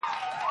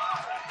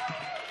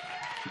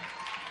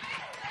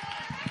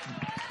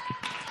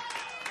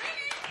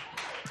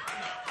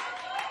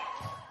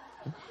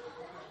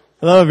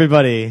Hello,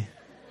 everybody.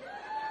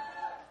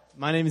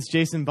 My name is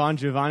Jason Bon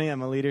Giovanni.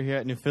 I'm a leader here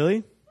at New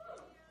Philly.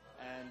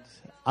 And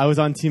I was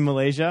on Team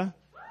Malaysia.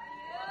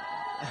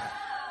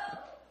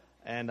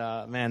 And,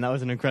 man, that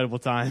was an incredible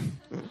time.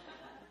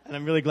 And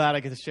I'm really glad I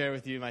get to share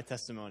with you my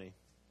testimony.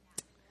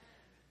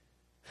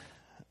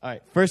 All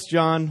right, 1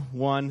 John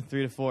 1,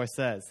 3-4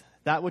 says,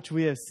 "That which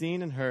we have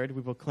seen and heard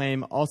we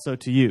proclaim also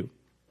to you,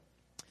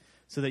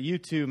 so that you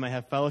too may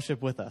have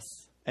fellowship with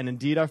us. And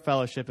indeed our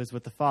fellowship is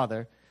with the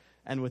Father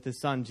and with his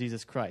Son,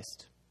 Jesus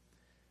Christ.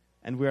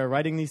 And we are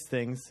writing these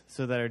things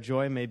so that our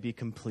joy may be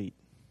complete."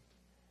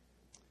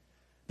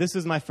 This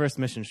was my first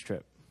missions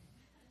trip.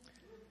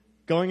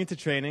 Going into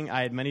training,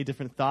 I had many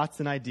different thoughts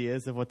and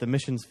ideas of what the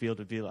missions field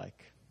would be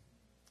like.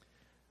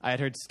 I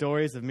had heard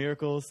stories of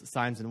miracles,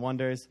 signs and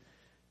wonders,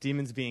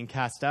 demons being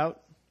cast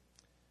out,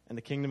 and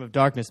the kingdom of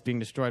darkness being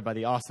destroyed by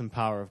the awesome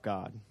power of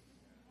God.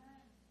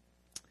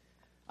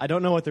 I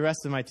don't know what the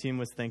rest of my team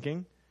was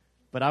thinking,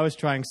 but I was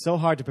trying so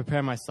hard to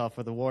prepare myself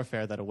for the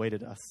warfare that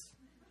awaited us.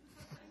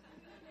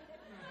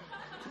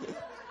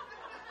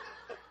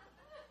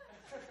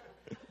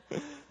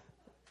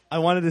 I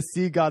wanted to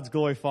see God's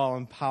glory fall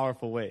in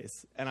powerful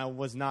ways, and I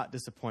was not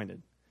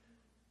disappointed.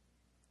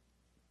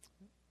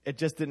 It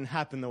just didn't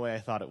happen the way I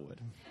thought it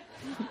would.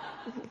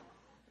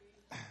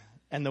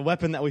 And the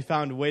weapon that we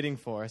found waiting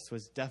for us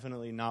was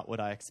definitely not what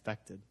I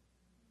expected.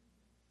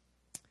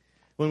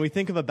 When we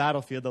think of a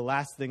battlefield, the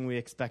last thing we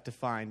expect to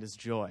find is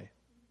joy.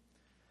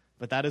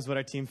 But that is what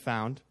our team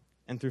found,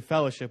 and through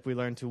fellowship, we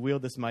learned to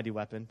wield this mighty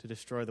weapon to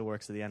destroy the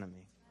works of the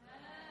enemy.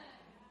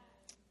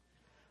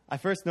 I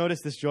first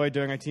noticed this joy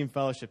during our team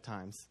fellowship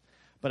times,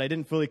 but I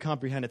didn't fully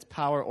comprehend its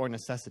power or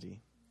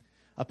necessity.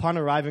 Upon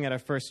arriving at our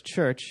first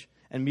church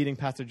and meeting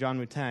Pastor John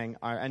Mutang,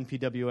 our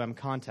NPWM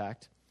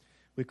contact,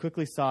 we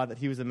quickly saw that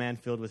he was a man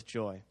filled with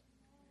joy.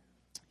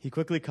 He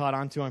quickly caught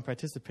on to and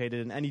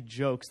participated in any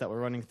jokes that were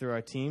running through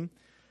our team,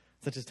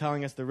 such as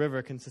telling us the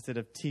river consisted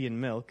of tea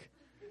and milk,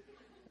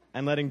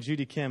 and letting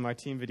Judy Kim, our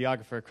team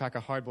videographer, crack a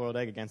hard-boiled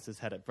egg against his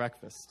head at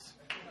breakfast.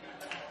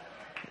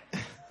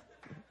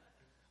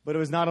 But it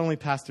was not only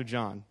Pastor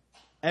John.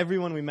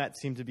 Everyone we met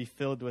seemed to be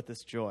filled with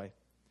this joy.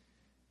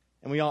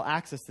 And we all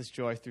accessed this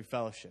joy through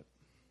fellowship.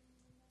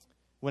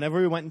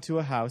 Whenever we went into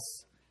a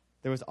house,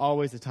 there was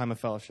always a time of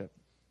fellowship.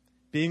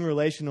 Being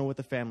relational with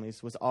the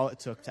families was all it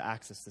took to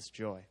access this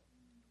joy.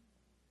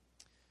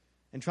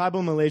 In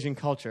tribal Malaysian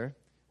culture,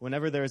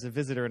 whenever there is a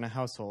visitor in a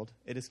household,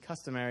 it is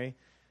customary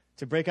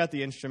to break out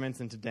the instruments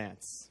and to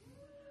dance,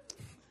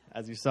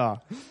 as you saw.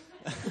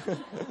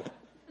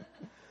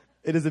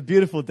 It is a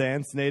beautiful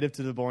dance native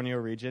to the Borneo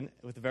region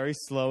with very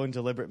slow and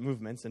deliberate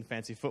movements and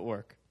fancy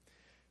footwork.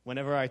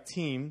 Whenever our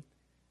team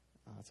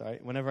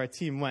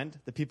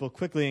went, the people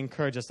quickly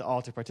encouraged us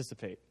all to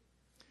participate.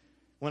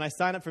 When I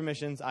signed up for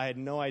missions, I had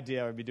no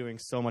idea I would be doing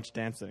so much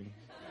dancing.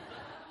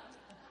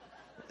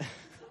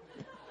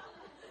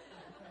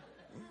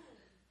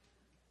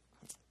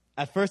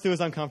 At first, it was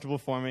uncomfortable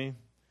for me,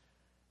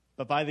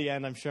 but by the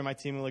end, I'm sure my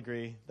team will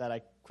agree that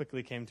I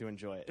quickly came to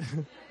enjoy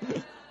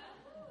it.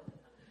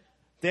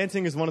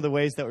 Dancing is one of the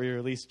ways that we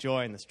released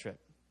joy in this trip.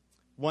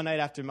 One night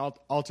after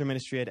altar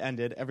ministry had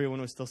ended, everyone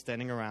was still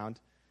standing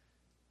around.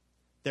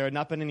 There had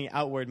not been any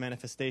outward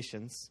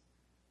manifestations,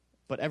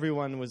 but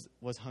everyone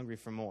was hungry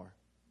for more.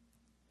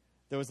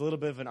 There was a little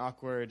bit of an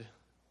awkward,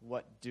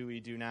 what do we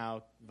do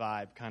now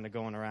vibe kind of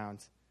going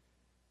around.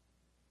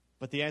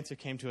 But the answer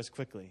came to us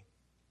quickly,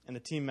 and the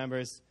team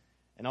members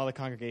and all the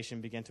congregation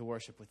began to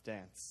worship with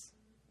dance,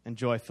 and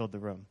joy filled the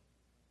room.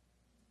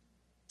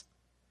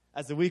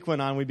 As the week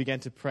went on, we began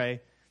to pray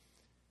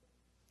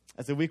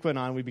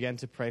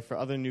for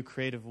other new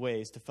creative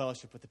ways to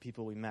fellowship with the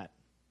people we met.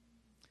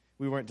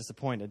 We weren't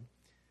disappointed.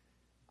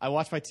 I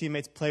watched my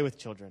teammates play with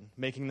children,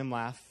 making them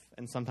laugh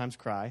and sometimes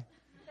cry.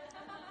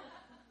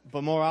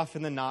 But more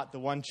often than not, the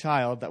one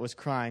child that was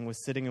crying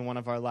was sitting in one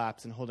of our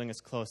laps and holding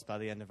us close by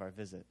the end of our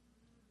visit.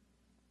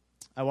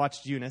 I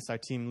watched Eunice, our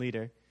team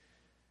leader,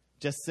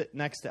 just sit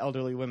next to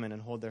elderly women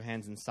and hold their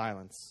hands in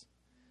silence.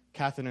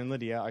 Catherine and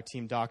Lydia, our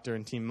team doctor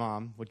and team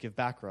mom, would give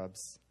back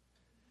rubs.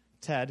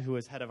 Ted, who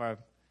was head of our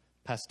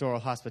pastoral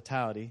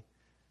hospitality,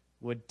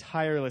 would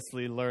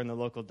tirelessly learn the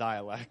local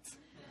dialect.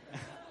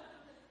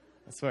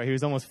 I swear, he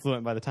was almost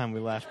fluent by the time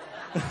we left.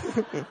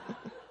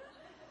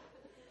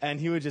 And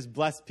he would just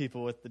bless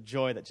people with the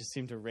joy that just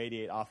seemed to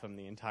radiate off him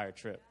the entire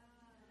trip.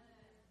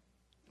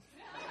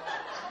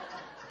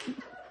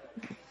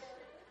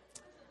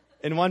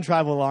 In one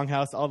tribal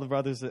longhouse, all the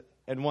brothers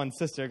and one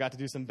sister got to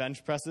do some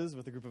bench presses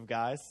with a group of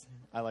guys.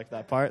 I like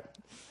that part.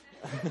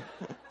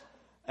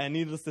 And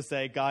needless to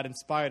say, God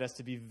inspired us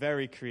to be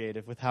very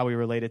creative with how we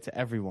related to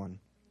everyone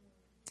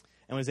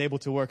and was able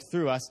to work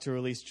through us to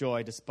release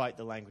joy despite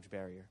the language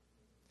barrier.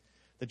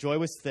 The joy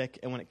was thick,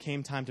 and when it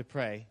came time to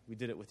pray, we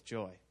did it with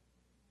joy.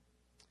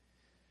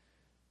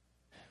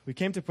 We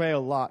came to pray a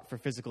lot for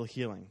physical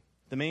healing.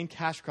 The main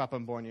cash crop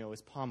on Borneo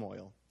is palm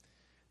oil.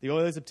 The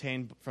oil is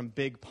obtained from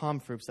big palm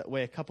fruits that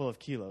weigh a couple of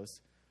kilos.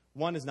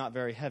 One is not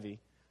very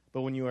heavy,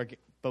 but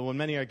when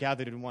many are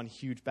gathered in one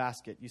huge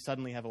basket, you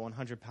suddenly have a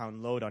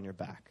 100-pound load on your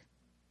back.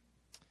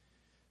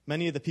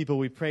 Many of the people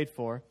we prayed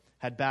for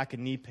had back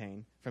and knee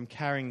pain from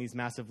carrying these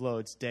massive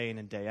loads day in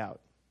and day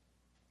out.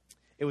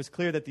 It was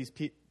clear that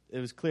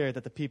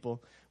the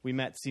people we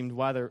met seemed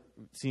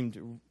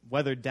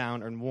weathered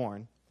down and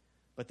worn,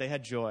 but they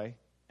had joy,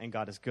 and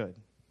God is good.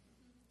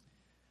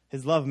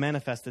 His love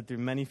manifested through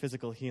many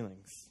physical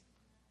healings.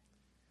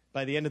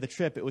 By the end of the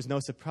trip, it was no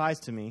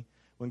surprise to me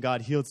when God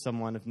healed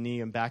someone of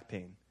knee and back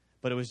pain,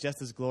 but it was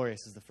just as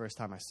glorious as the first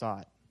time I saw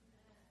it.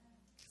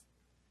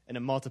 And it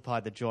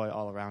multiplied the joy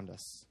all around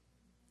us.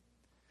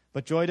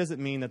 But joy doesn't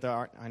mean that there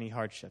aren't any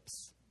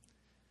hardships.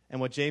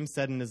 And what James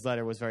said in his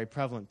letter was very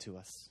prevalent to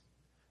us.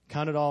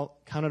 Count it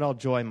all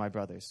joy, my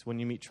brothers, when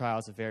you meet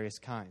trials of various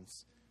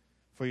kinds,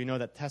 for you know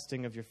that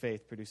testing of your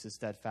faith produces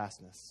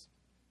steadfastness.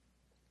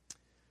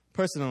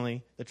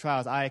 Personally, the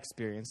trials I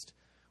experienced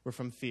were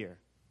from fear.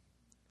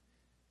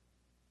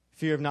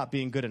 Fear of not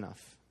being good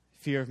enough,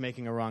 fear of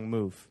making a wrong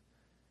move,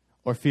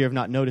 or fear of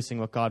not noticing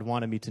what God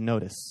wanted me to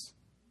notice.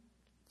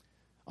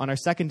 On our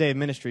second day of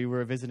ministry, we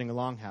were visiting a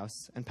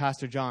longhouse, and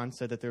Pastor John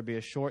said that there would be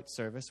a short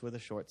service with a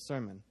short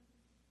sermon.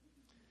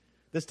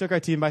 This took our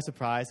team by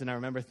surprise, and I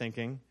remember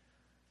thinking,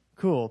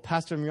 cool,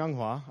 Pastor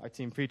Myunghwa, our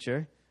team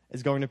preacher,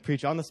 is going to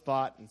preach on the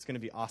spot, and it's going to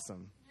be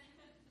awesome.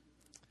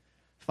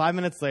 5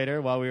 minutes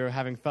later, while we were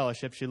having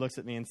fellowship, she looks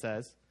at me and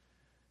says,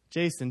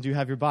 Jason, do you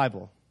have your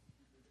Bible?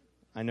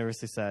 I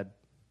nervously said,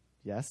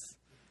 yes.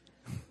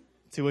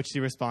 To which she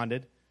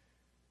responded,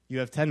 you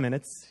have 10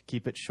 minutes,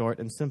 keep it short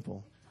and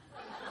simple.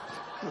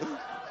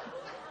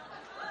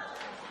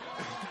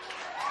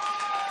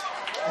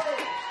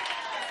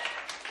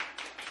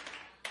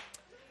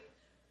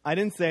 I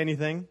didn't say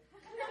anything.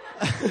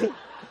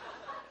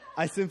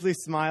 I simply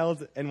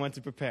smiled and went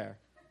to prepare.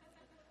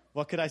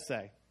 What could I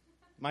say?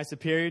 My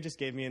superior just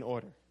gave me an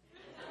order.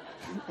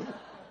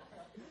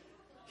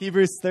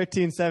 Hebrews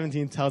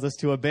 13:17 tells us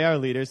to obey our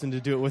leaders and to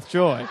do it with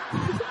joy,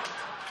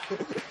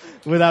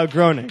 without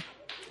groaning.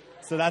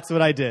 So that's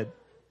what I did.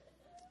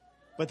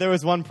 But there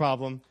was one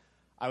problem.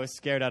 I was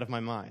scared out of my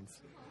mind,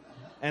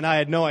 and I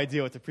had no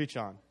idea what to preach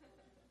on.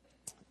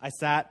 I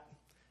sat,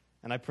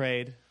 and I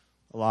prayed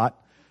a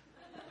lot,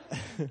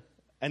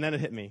 and then it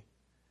hit me.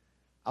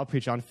 I'll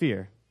preach on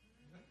fear.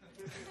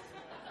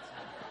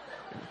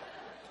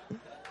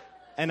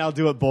 And I'll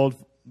do it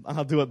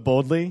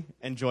boldly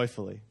and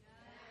joyfully.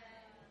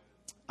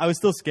 I was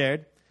still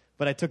scared,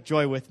 but I took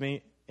joy with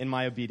me in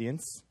my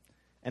obedience,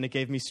 and it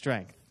gave me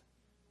strength.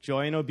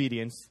 Joy and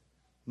obedience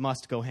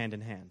must go hand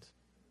in hand.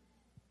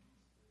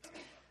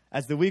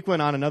 As the week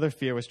went on, another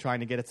fear was trying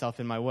to get itself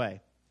in my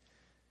way.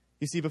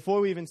 You see, before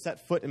we even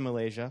set foot in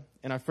Malaysia,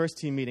 in our first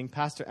team meeting,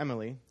 Pastor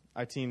Emily,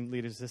 our team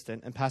leader's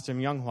assistant, and Pastor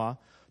Myunghwa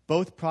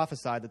both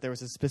prophesied that there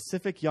was a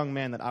specific young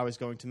man that I was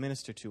going to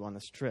minister to on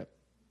this trip.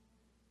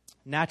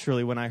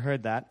 Naturally, when I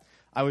heard that,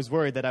 I was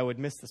worried that I would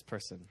miss this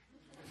person.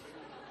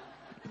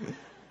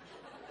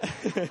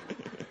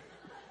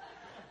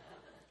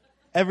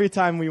 Every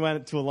time we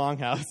went to a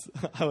longhouse,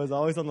 I was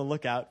always on the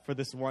lookout for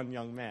this one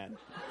young man.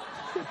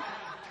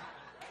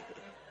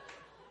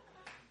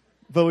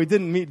 But we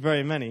didn't meet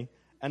very many,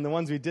 and the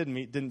ones we did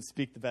meet didn't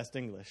speak the best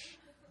English.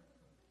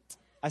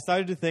 I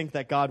started to think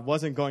that God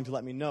wasn't going to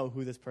let me know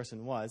who this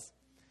person was,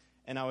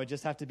 and I would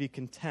just have to be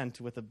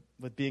content with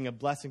being a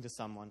blessing to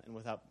someone and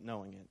without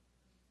knowing it.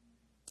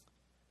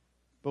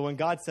 But when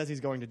God says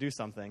he's going to do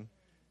something,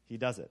 he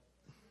does it.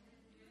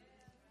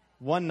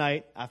 One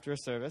night after a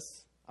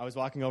service, I was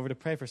walking over to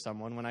pray for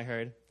someone when I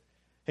heard,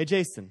 "Hey,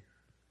 Jason."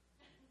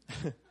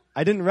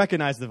 I didn't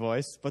recognize the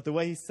voice, but the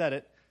way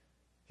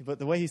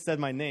he said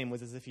my name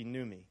was as if he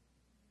knew me.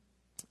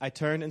 I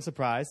turned in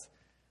surprise.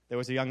 There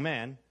was a young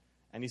man,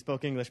 and he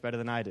spoke English better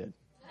than I did.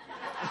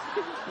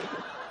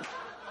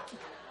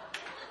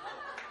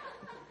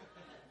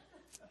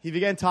 He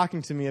began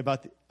talking to me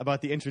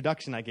about the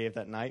introduction I gave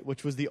that night,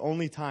 which was the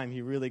only time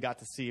he really got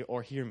to see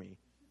or hear me.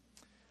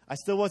 I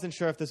still wasn't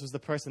sure if this was the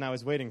person I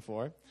was waiting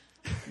for.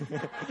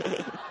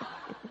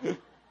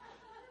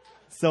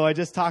 So I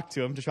just talked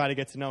to him to try to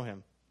get to know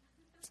him.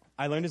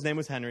 I learned his name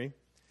was Henry.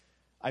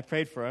 I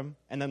prayed for him,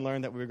 and then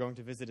learned that we were going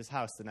to visit his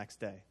house the next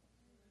day.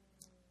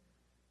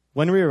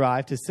 When we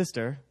arrived, his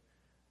sister,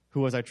 who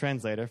was our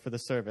translator for the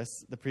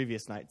service the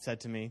previous night, said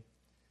to me,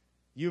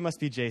 "You must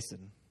be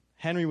Jason.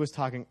 Henry was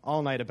talking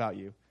all night about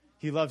you.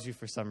 He loves you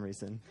for some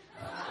reason."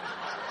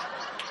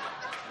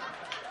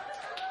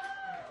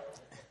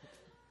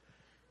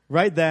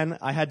 Right then,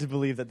 I had to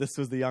believe that this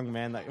was the young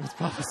man that was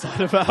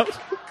prophesied about.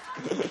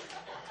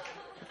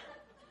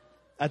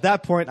 At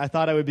that point, I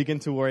thought I would begin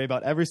to worry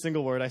about every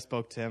single word I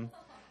spoke to him.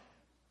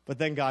 But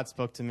then God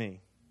spoke to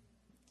me.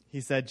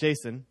 He said,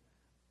 "Jason,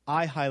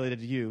 I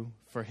highlighted you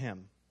for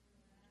him.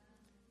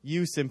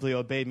 You simply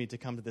obeyed me to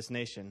come to this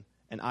nation,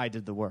 and I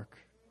did the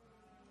work."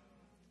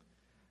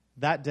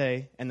 That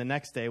day and the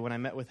next day when I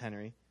met with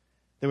Henry,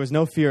 there was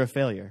no fear of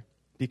failure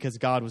because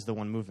God was the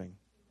one moving.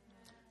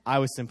 I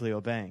was simply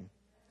obeying.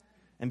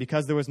 And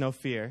because there was no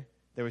fear,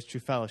 there was true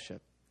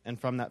fellowship. And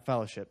from that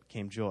fellowship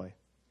came joy.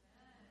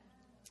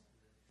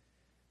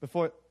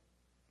 Before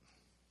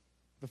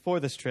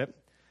this trip,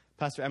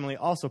 Pastor Emily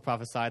also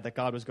prophesied that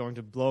God was going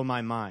to blow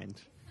my mind.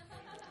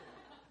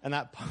 And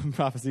that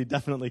prophecy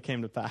definitely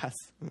came to pass.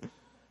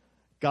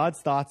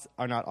 God's thoughts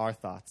are not our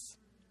thoughts.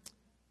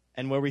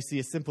 And where we see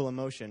a simple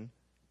emotion,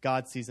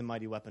 God sees a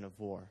mighty weapon of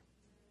war.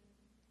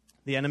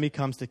 The enemy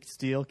comes to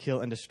steal, kill,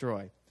 and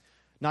destroy,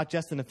 not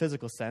just in a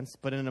physical sense,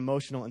 but in an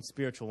emotional and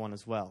spiritual one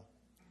as well.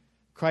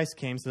 Christ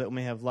came so that we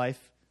may have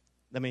life,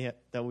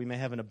 that we may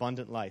have an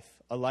abundant life,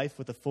 a life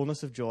with the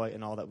fullness of joy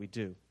in all that we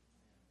do.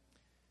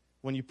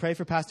 When you pray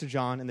for Pastor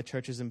John and the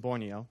churches in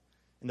Borneo,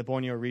 in the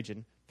Borneo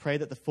region, pray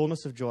that the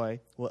fullness of joy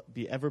will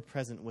be ever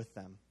present with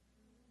them.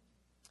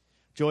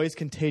 Joy is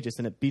contagious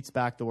and it beats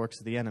back the works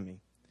of the enemy.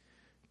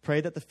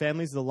 Pray that the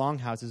families of the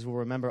Longhouses will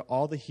remember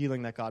all the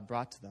healing that God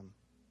brought to them,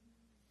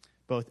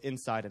 both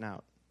inside and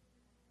out.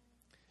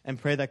 And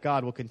pray that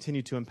God will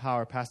continue to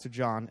empower Pastor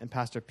John and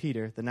Pastor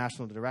Peter, the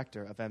National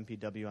Director of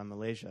MPWM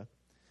Malaysia,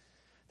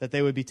 that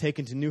they would be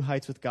taken to new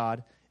heights with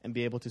God and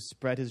be able to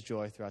spread his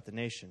joy throughout the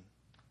nation.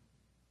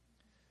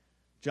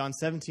 John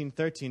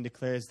 17:13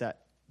 declares that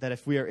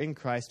if we are in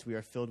Christ, we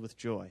are filled with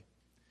joy.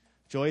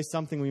 Joy is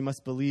something we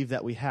must believe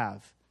that we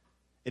have.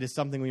 It is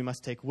something we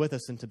must take with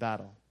us into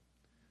battle.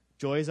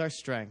 Joy is our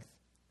strength.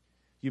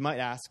 You might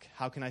ask,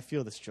 how can I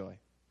feel this joy?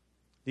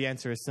 The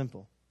answer is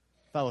simple: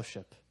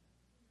 fellowship.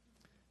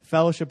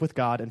 Fellowship with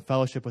God and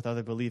fellowship with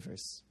other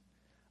believers.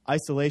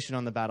 Isolation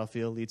on the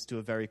battlefield leads to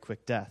a very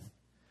quick death,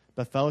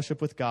 but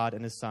fellowship with God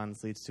and his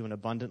sons leads to an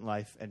abundant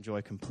life and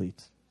joy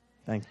complete.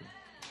 Thank you.